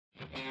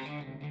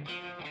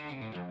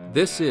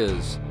This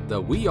is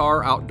the We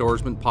Are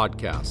Outdoorsmen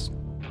podcast,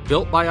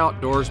 built by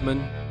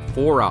outdoorsmen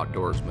for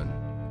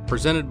outdoorsmen,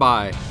 presented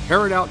by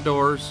Harrod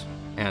Outdoors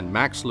and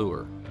Max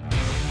Lure.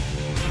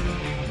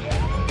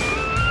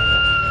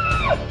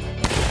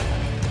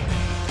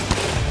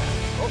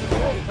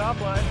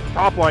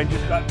 Top line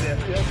just got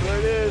this. That's where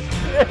it is.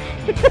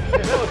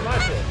 That was my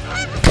fish.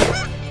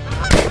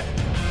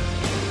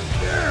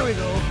 There we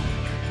go.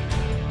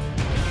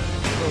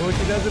 So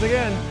Hoochie does it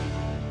again.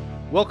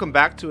 Welcome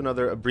back to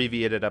another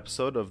abbreviated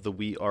episode of the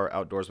We Are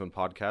Outdoorsmen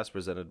podcast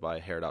presented by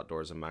Harrod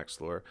Outdoors and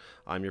Max Lure.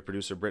 I'm your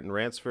producer, Britton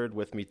Ransford.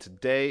 With me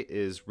today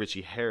is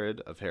Richie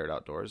Harrod of Harrod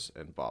Outdoors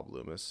and Bob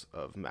Loomis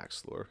of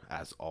Max Lure,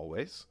 as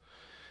always.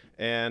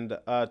 And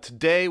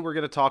today we're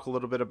going to talk a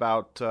little bit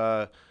about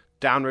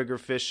downrigger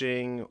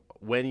fishing,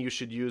 when you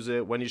should use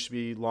it, when you should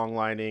be long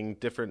lining,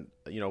 different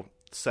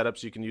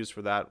setups you can use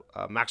for that.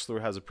 Max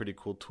Lure has a pretty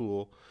cool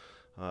tool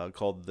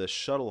called the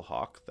Shuttle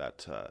Hawk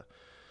that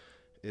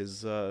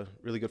is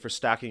really good for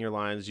stacking your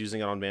lines,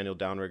 using it on manual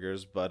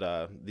downriggers,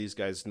 but these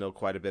guys know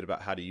quite a bit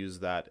about how to use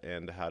that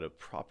and how to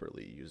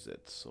properly use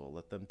it, so I'll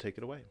let them take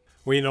it away.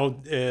 Well,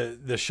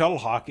 the Shuttle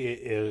Hawk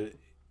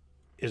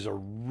is a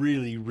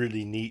really,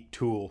 really neat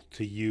tool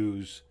to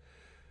use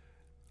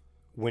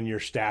when you're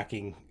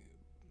stacking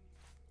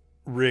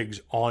rigs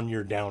on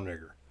your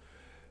downrigger.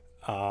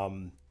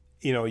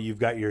 You've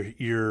got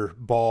your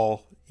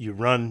ball, you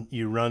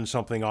run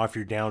something off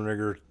your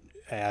downrigger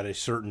at a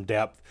certain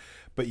depth,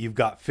 but you've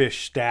got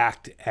fish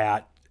stacked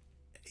at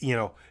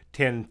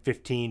 10,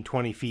 15,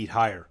 20 feet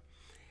higher.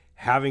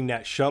 Having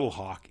that Shuttle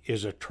Hawk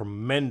is a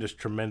tremendous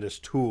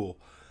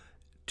tool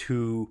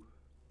to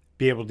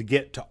be able to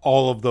get to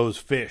all of those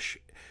fish,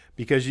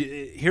 because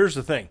here's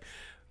the thing,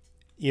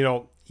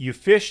 you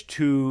fish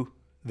to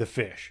the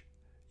fish.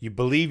 You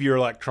believe your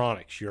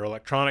electronics. Your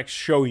electronics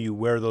show you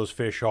where those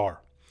fish are.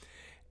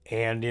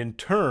 And in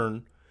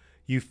turn,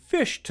 you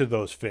fish to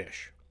those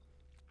fish.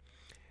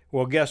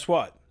 Well, guess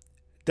what?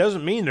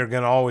 Doesn't mean they're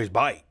going to always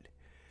bite.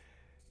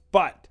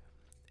 But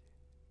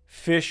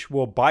fish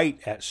will bite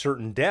at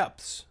certain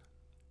depths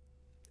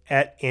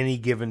at any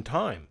given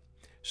time.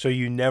 So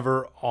you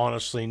never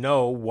honestly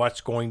know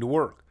what's going to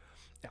work.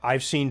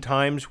 I've seen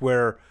times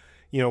where,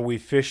 we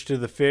fish to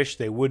the fish,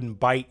 they wouldn't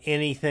bite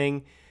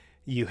anything.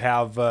 You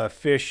have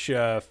fish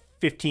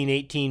 15,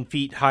 18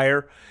 feet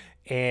higher,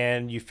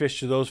 and you fish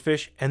to those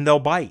fish, and they'll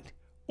bite.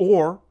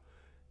 Or,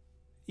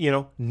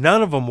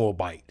 none of them will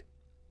bite.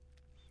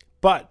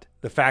 But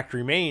the fact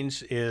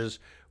remains is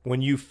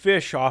when you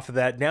fish off of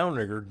that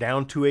downrigger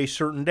down to a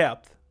certain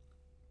depth,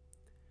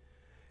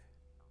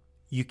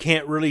 you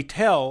can't really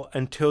tell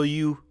until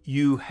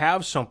you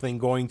have something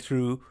going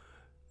through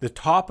the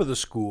top of the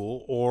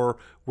school, or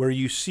where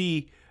you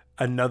see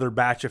another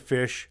batch of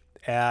fish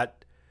at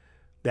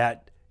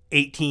that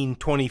 18,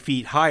 20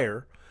 feet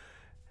higher.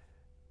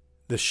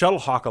 The Shuttle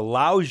Hawk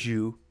allows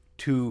you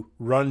to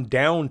run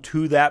down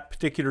to that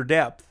particular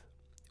depth,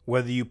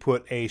 whether you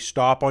put a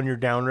stop on your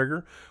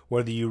downrigger,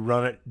 whether you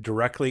run it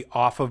directly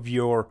off of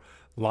your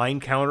line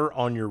counter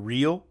on your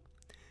reel.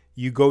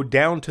 You go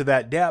down to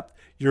that depth,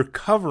 you're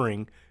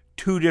covering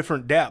two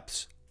different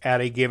depths at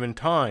a given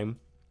time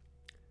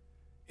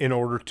in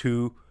order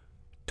to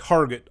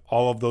target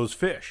all of those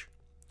fish.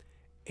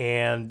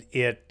 And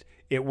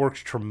it works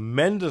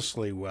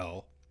tremendously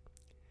well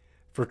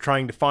for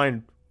trying to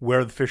find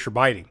where the fish are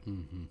biting.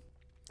 Mm-hmm.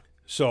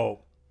 So,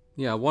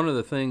 yeah, one of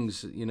the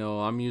things,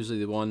 I'm usually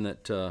the one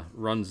that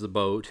runs the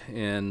boat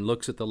and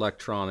looks at the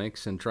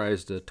electronics and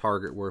tries to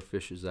target where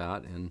fish is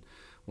at. And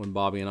when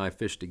Bobby and I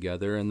fish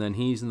together, and then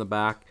he's in the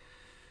back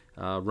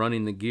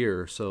running the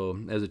gear. So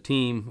as a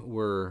team,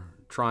 we're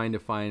trying to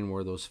find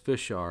where those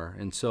fish are.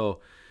 And so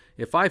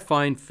if I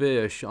find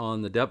fish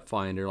on the depth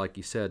finder, like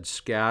you said,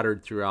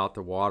 scattered throughout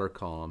the water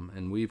column,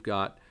 and we've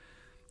got,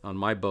 on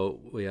my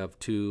boat, we have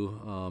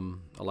two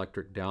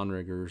electric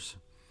downriggers.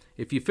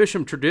 If you fish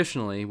them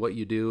traditionally, what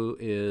you do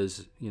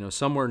is,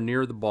 somewhere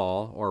near the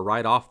ball or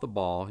right off the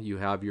ball, you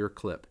have your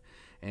clip,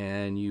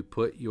 and you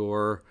put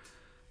your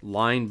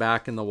line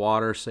back in the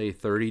water, say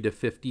 30 to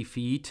 50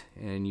 feet,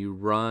 and you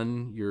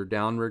run your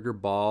downrigger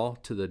ball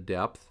to the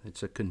depth.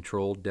 It's a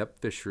controlled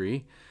depth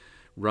fishery.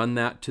 Run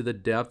that to the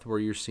depth where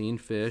you're seeing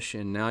fish,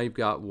 and now you've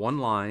got one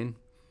line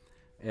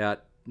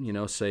at,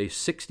 say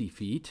 60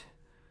 feet,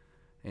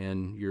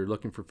 and you're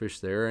looking for fish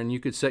there, and you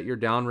could set your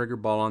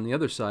downrigger ball on the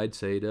other side,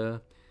 say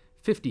to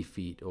 50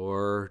 feet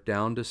or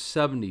down to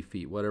 70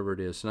 feet, whatever it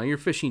is. So now you're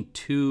fishing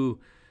two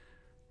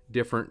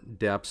different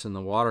depths in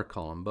the water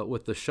column. But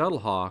with the Shuttle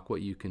Hawk,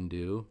 what you can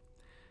do,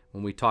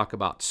 when we talk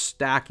about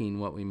stacking,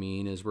 what we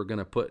mean is we're going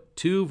to put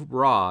two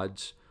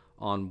rods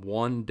on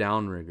one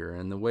downrigger.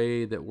 And the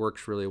way that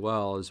works really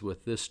well is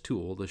with this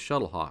tool, the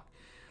Shuttle Hawk.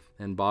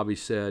 And Bobby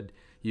said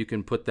you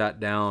can put that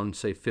down,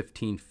 say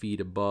 15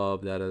 feet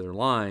above that other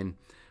line.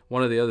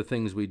 One of the other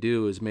things we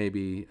do is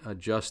maybe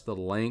adjust the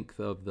length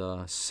of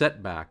the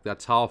setback.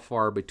 That's how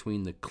far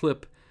between the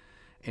clip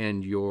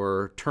and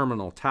your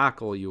terminal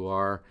tackle you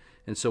are.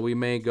 And so we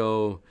may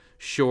go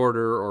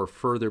shorter or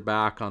further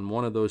back on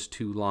one of those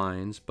two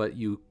lines, but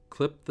you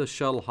clip the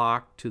shuttle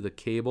hawk to the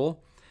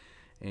cable,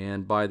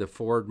 and by the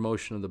forward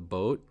motion of the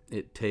boat,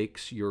 it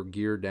takes your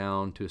gear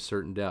down to a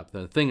certain depth.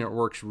 The thing that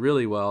works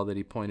really well that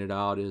he pointed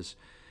out is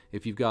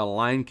if you've got a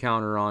line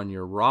counter on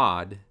your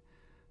rod,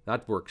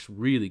 that works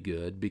really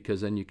good,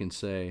 because then you can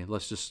say,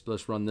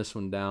 let's run this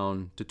one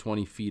down to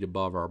 20 feet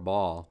above our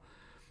ball,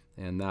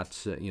 and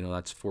that's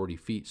 40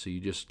 feet. So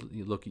you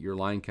look at your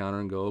line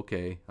counter and go,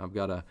 okay, I've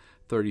got a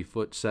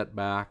 30-foot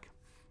setback,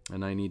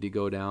 and I need to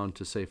go down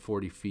to say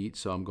 40 feet,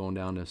 so I'm going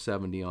down to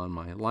 70 on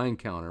my line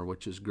counter,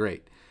 which is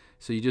great.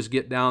 So you just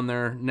get down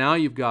there. Now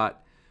you've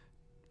got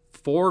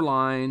 4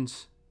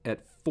 lines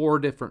at 4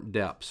 different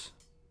depths.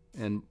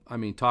 And, I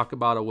mean, talk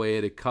about a way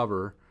to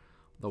cover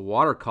the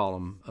water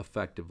column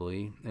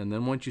effectively. And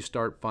then once you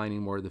start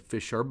finding where the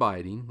fish are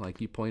biting,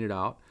 like you pointed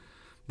out,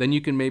 then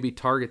you can maybe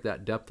target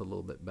that depth a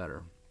little bit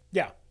better.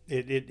 Yeah,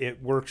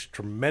 it works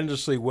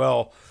tremendously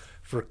well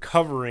for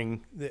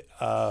covering the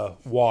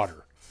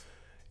water.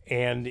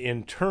 And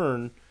in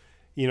turn,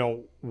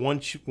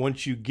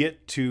 once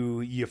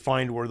you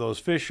find where those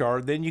fish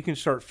are, then you can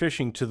start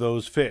fishing to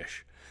those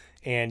fish.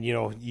 And,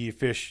 you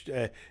fish,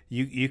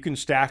 you can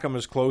stack them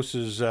as close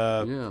as,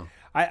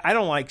 I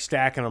don't like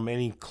stacking them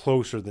any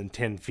closer than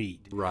 10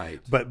 feet. Right.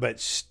 But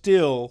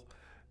still,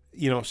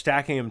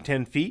 stacking them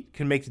 10 feet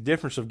can make the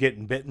difference of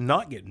getting bit and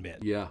not getting bit.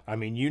 Yeah. I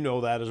mean, you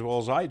know that as well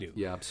as I do.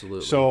 Yeah,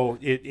 absolutely. So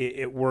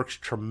it works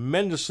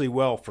tremendously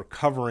well for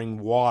covering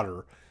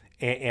water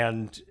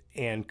and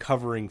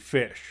covering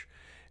fish.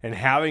 And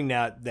having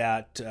that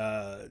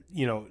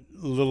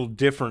little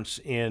difference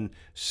in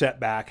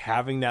setback,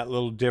 having that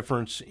little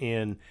difference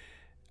in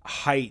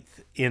height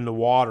in the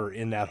water,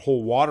 in that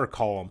whole water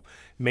column,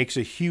 makes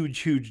a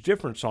huge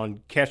difference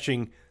on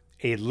catching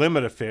a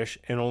limit of fish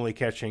and only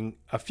catching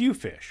a few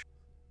fish.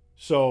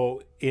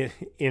 So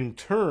in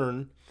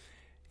turn,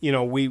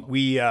 we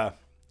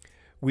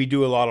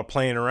do a lot of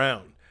playing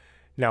around.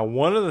 Now,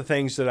 one of the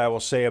things that I will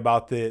say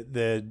about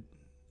the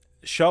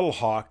shuttle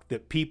hawk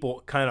that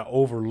people kind of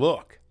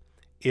overlook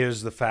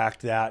is the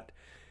fact that,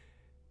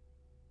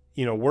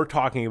 we're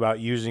talking about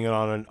using it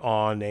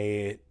on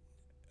a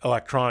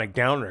electronic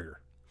downrigger.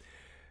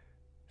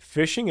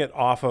 Fishing it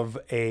off of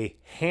a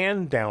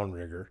hand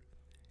downrigger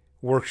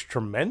works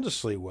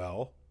tremendously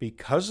well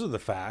because of the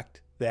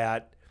fact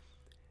that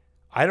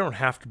I don't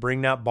have to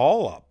bring that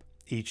ball up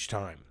each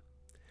time.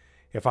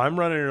 If I'm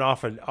running it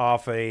off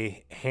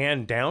a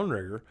hand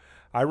downrigger,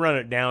 I run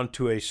it down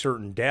to a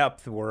certain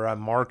depth where I'm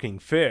marking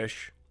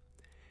fish.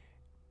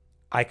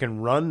 I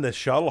can run the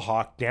shuttle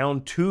hawk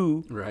down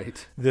to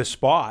the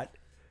spot.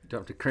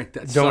 Don't have to crank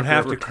that. Don't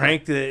have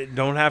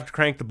to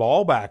crank the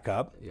ball back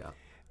up. Yeah.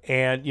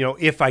 And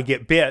if I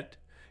get bit,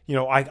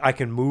 I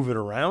can move it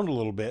around a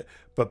little bit.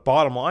 But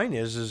bottom line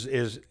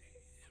is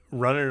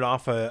running it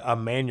off a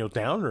manual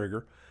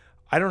downrigger,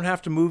 I don't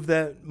have to move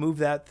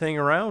that thing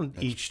around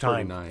each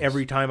time. Nice.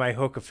 Every time I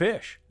hook a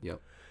fish. Yep.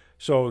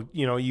 So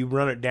you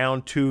run it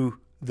down to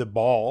the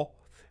ball,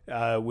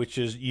 which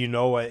is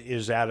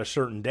is at a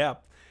certain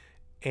depth,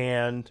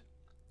 and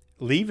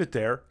leave it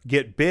there.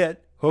 Get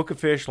bit, hook a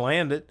fish,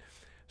 land it.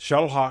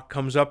 Shuttle hawk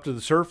comes up to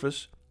the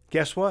surface.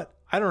 Guess what?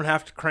 I don't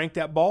have to crank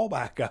that ball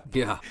back up.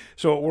 Yeah.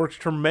 So it works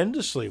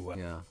tremendously well.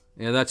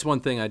 Yeah, that's one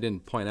thing I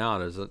didn't point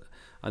out is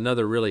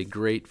another really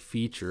great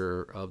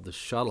feature of the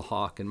shuttle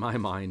hawk in my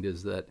mind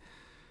is that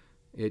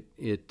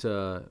it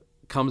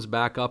comes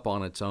back up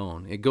on its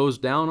own. It goes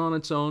down on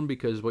its own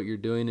because what you're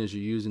doing is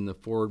you're using the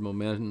forward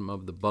momentum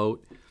of the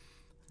boat.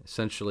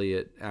 Essentially,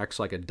 it acts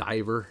like a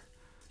diver.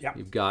 Yep.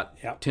 You've got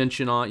Yep.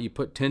 tension on it. You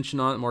put tension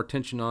on it, more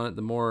tension on it,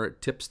 the more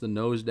it tips the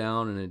nose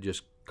down and it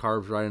just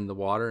carves right into the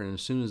water. And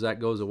as soon as that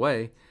goes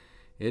away,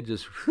 it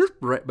just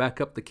right back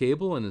up the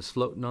cable and is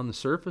floating on the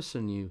surface,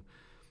 and you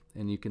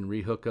can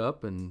rehook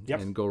up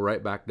and go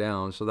right back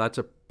down. So that's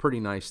a pretty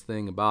nice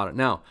thing about it.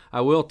 Now, I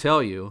will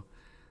tell you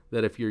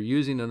that if you're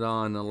using it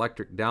on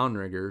electric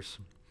downriggers,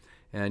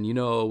 and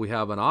we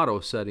have an auto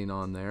setting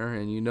on there,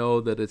 and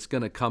that it's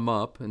going to come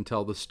up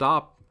until the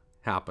stop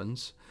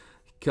happens,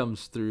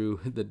 comes through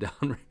the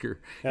downrigger.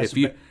 That's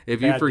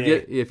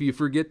If you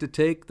forget to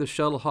take the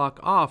shuttle hawk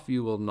off,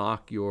 you will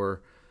knock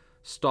your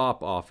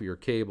stop off your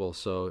cable.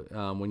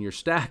 So when you're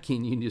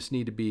stacking, you just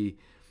need to be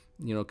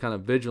kind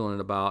of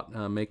vigilant about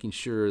making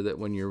sure that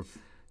when you're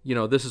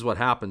this is what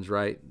happens,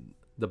 right?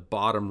 The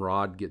bottom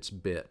rod gets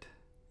bit.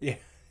 Yeah.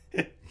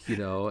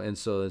 And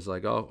so it's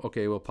like, oh,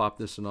 okay, we'll pop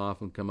this one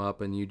off and come up,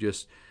 and you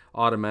just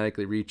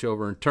automatically reach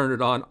over and turn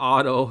it on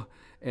auto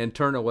and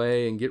turn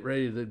away and get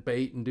ready to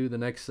bait and do the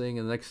next thing.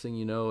 And the next thing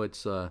you know,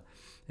 it's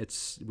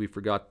we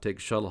forgot to take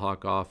shuttle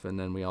hawk off, and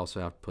then we also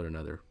have to put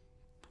another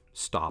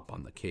stop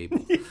on the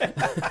cable.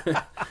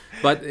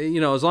 But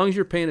as long as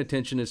you're paying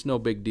attention, it's no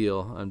big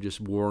deal. I'm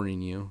just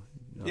warning you.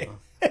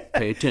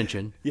 Pay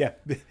attention. Yeah.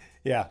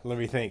 Let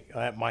me think.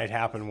 That might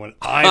happen when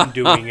I'm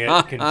doing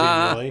it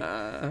continually.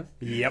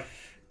 Yep.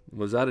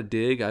 Was that a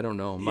dig? I don't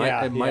know. It might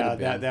have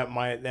been.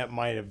 That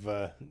might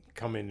have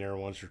come in there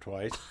once or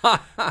twice.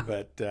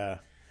 But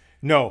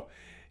no,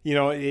 you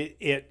know,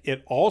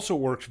 it also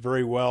works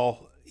very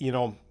well, you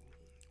know,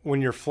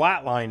 when you're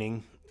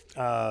flatlining,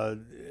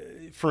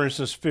 for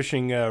instance,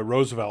 fishing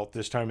Roosevelt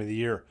this time of the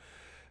year,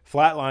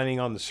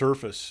 flatlining on the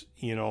surface,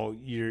 you know,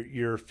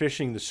 you're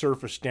fishing the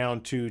surface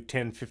down to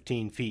 10,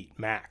 15 feet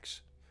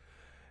max.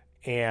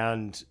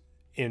 And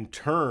in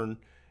turn,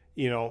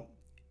 you know,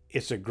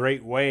 it's a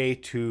great way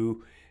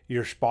to,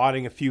 you're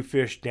spotting a few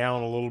fish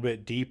down a little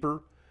bit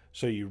deeper.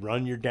 So you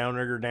run your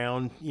downrigger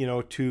down, you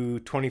know, to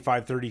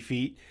 25, 30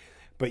 feet,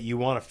 but you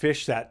want to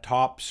fish that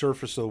top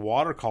surface of the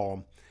water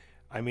column.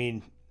 I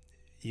mean,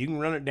 you can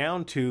run it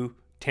down to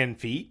 10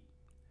 feet.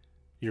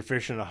 You're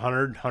fishing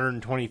 100,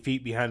 120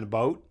 feet behind the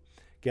boat.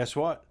 Guess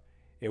what?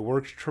 It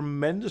works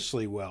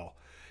tremendously well.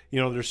 You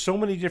know, there's so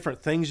many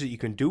different things that you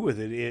can do with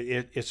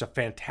it. It's a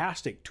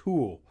fantastic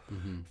tool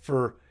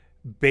for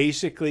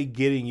basically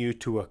getting you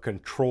to a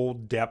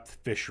controlled depth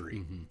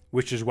fishery,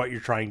 which is what you're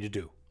trying to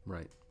do.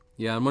 Right.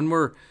 Yeah, and when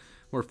we're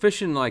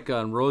fishing like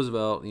on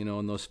Roosevelt, you know,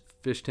 and those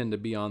fish tend to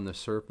be on the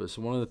surface,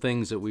 one of the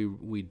things that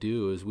we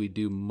do is we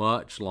do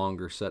much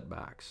longer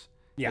setbacks.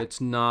 Yeah.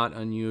 It's not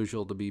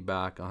unusual to be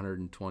back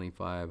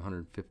 125,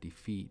 150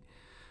 feet.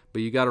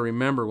 But you got to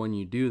remember when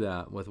you do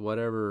that with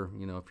whatever,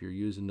 you know, if you're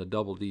using the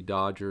Double D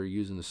Dodger or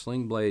using the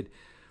Sling Blade,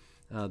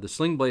 the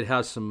Sling Blade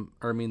has some,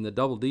 the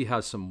Double D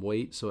has some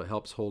weight, so it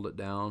helps hold it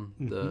down.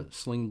 The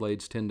Sling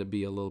Blades tend to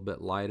be a little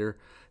bit lighter.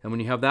 And when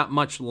you have that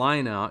much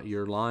line out,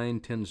 your line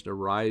tends to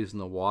rise in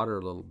the water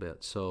a little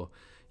bit. So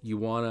you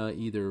want to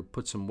either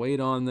put some weight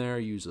on there,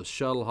 use a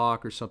shuttle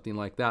hawk or something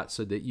like that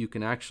so that you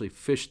can actually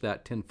fish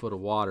that 10 foot of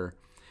water.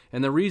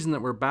 And the reason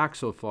that we're back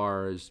so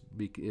far is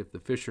if the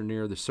fish are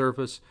near the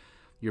surface,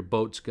 your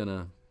boat's going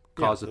to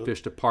cause the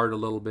fish to part a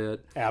little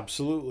bit.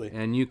 Absolutely.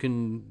 And you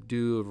can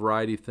do a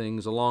variety of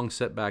things. A long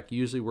setback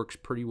usually works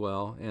pretty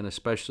well, and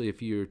especially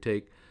if you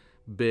take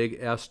big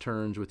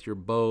S-turns with your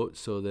boat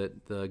so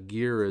that the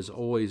gear is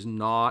always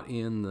not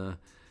in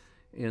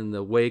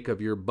the wake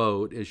of your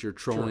boat as you're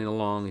trolling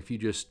along. If you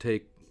just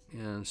take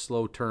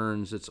slow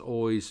turns, it's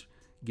always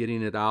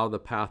getting it out of the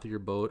path of your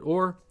boat.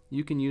 Or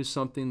you can use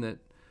something that,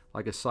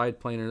 like a side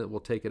planer, that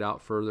will take it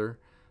out further.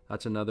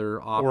 That's another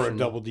option. Or a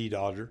Double D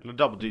Dodger. And a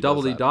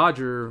Double D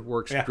Dodger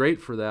works great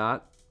for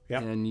that.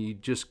 Yeah. And you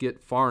just get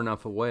far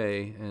enough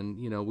away. And,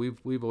 you know,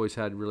 we've always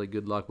had really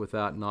good luck with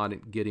that,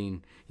 not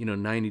getting, you know,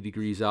 90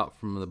 degrees out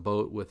from the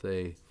boat with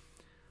a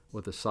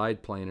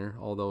side planer,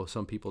 although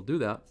some people do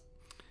that.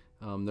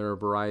 There are a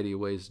variety of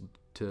ways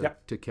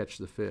to catch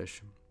the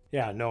fish.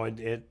 Yeah, no,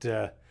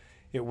 it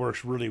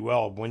works really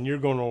well. When you're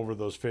going over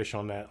those fish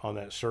on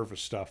that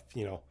surface stuff,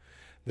 you know,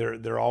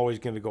 they're always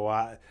going to go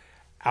out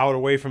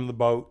away from the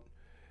boat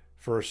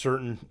for a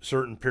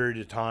certain period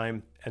of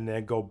time and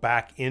then go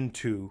back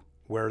into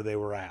where they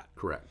were at.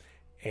 Correct.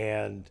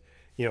 And,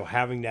 you know,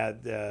 having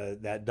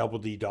that Double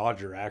D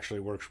Dodger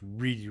actually works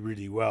really,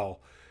 really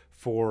well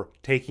for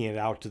taking it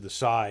out to the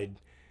side.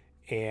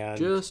 And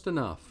just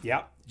enough.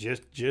 Yeah,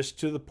 just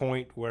to the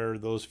point where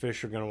those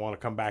fish are going to want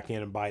to come back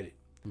in and bite it.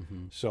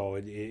 So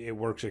it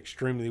works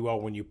extremely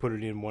well when you put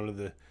it in one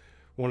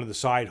of the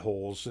side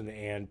holes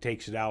and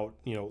takes it out,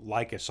 you know,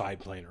 like a side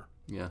planer.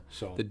 Yeah.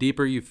 So the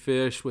deeper you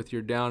fish with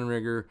your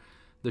downrigger,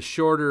 the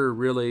shorter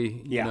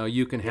really, you know,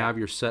 you can have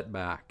your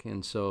setback.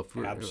 And so if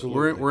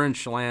we're in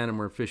Chelan and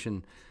we're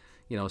fishing,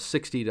 you know,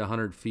 60 to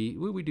 100 feet,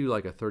 we do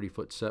like a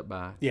 30-foot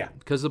setback. Yeah.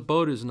 Because the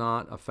boat is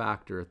not a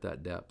factor at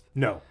that depth.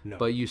 No.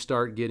 But you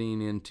start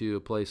getting into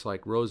a place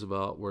like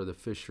Roosevelt where the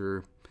fish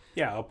are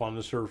up on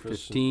the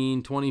surface.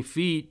 15, 20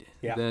 feet,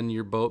 then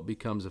your boat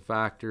becomes a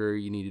factor.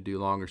 You need to do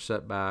longer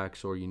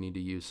setbacks, or you need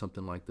to use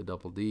something like the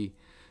Double D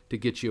to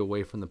get you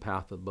away from the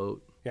path of the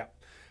boat. Yeah.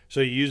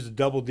 So you use the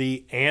Double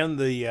D and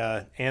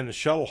the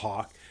shuttle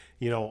hawk,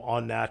 you know,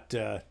 on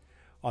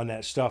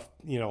that stuff,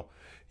 you know,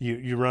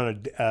 you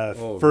run a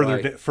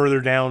further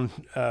down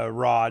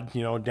rod,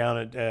 you know,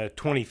 down at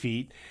 20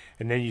 feet,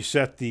 and then you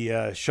set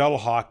the shuttle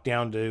hawk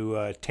down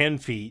to 10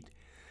 feet,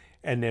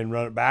 and then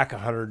run it back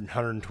 100,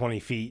 120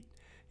 feet.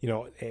 You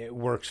know, it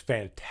works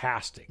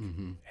fantastic.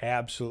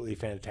 Absolutely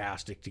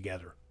fantastic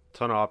together.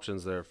 Ton of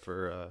options there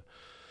for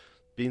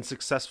being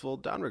successful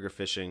downrigger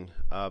fishing.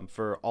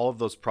 For all of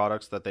those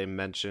products that they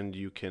mentioned,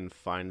 you can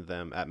find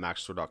them at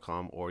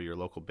maxlure.com or your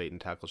local bait and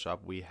tackle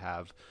shop. We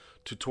have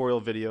tutorial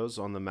videos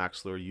on the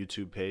Maxlure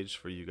YouTube page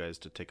for you guys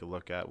to take a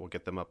look at. We'll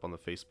get them up on the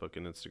Facebook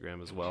and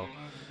Instagram as well.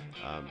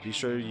 Be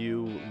sure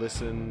you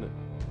listen.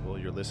 Well,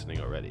 you're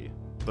listening already,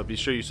 but be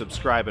sure you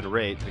subscribe and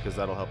rate, because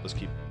that'll help us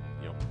keep,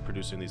 you know,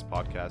 producing these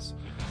podcasts.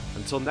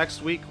 Until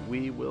next week,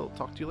 we will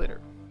talk to you later.